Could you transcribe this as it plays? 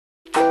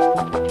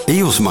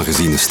EOS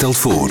Magazine stelt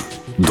voor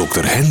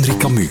Dokter Hendrik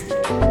Cammu.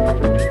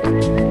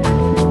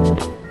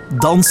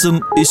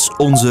 Dansen is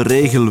onze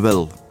regel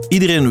wel.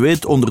 Iedereen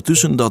weet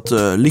ondertussen dat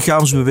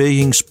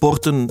lichaamsbeweging,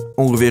 sporten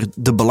ongeveer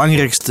de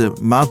belangrijkste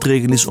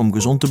maatregel is om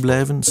gezond te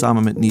blijven,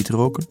 samen met niet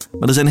roken.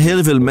 Maar er zijn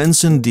heel veel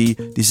mensen die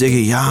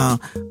zeggen, ja,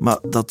 maar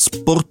dat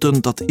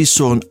sporten, dat is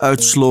zo'n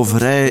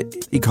uitsloverij,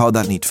 ik hou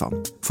daar niet van.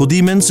 Voor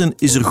die mensen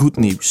is er goed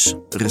nieuws.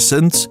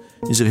 Recent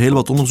is er heel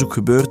wat onderzoek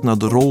gebeurd naar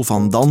de rol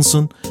van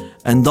dansen.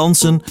 En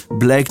dansen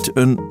blijkt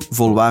een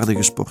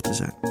volwaardige sport te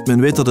zijn. Men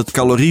weet dat het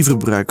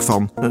calorieverbruik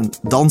van een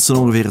dansen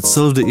ongeveer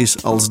hetzelfde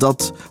is als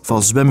dat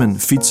van zwemmen,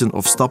 fietsen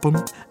of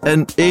stappen.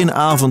 En 1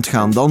 avond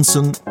gaan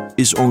dansen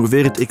is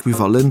ongeveer het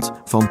equivalent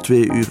van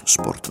 2 uur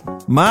sporten.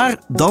 Maar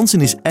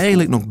dansen is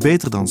eigenlijk nog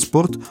beter dan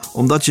sport,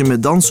 omdat je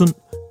met dansen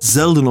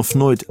zelden of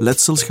nooit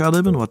letsels gaat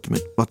hebben,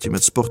 wat je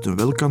met sporten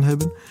wel kan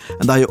hebben,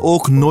 en dat je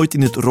ook nooit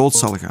in het rood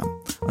zal gaan.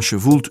 Als je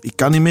voelt, ik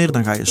kan niet meer,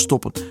 dan ga je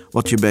stoppen,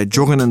 wat je bij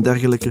joggen en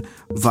dergelijke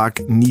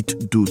vaak niet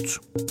doet.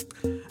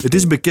 Het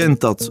is bekend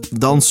dat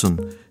dansen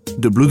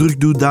de bloeddruk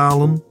doet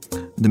dalen,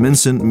 de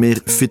mensen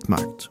meer fit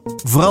maakt.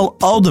 Vooral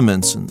oude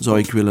mensen zou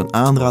ik willen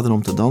aanraden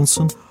om te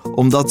dansen,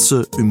 omdat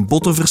ze hun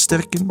botten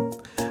versterken,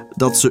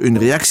 dat ze hun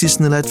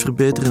reactiesnelheid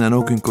verbeteren en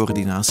ook hun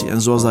coördinatie.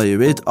 En zoals dat je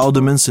weet,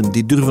 oude mensen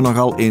die durven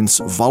nogal eens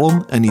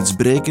vallen en iets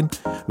breken.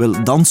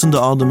 Wel, dansende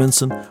oude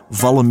mensen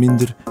vallen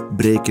minder,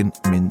 breken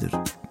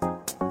minder.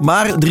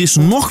 Maar er is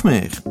nog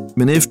meer.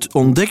 Men heeft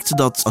ontdekt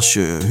dat als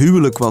je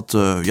huwelijk wat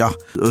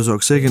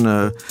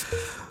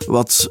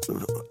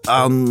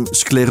aan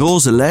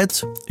sclerose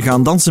lijdt,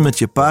 gaan dansen met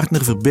je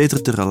partner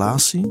verbetert de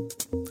relatie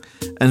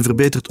en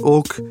verbetert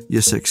ook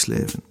je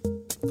seksleven.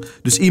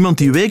 Dus iemand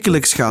die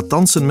wekelijks gaat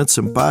dansen met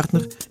zijn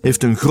partner,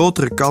 heeft een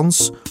grotere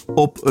kans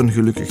op een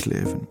gelukkig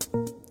leven.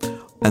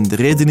 En de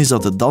reden is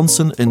dat het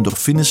dansen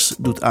endorfines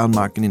doet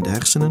aanmaken in de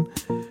hersenen,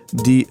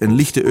 die een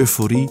lichte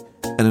euforie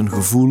en een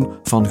gevoel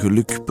van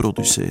geluk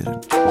produceren.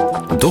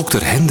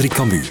 Dokter Hendrik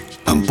Cammu,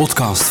 een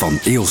podcast van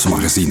EOS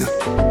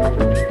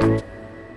Magazine.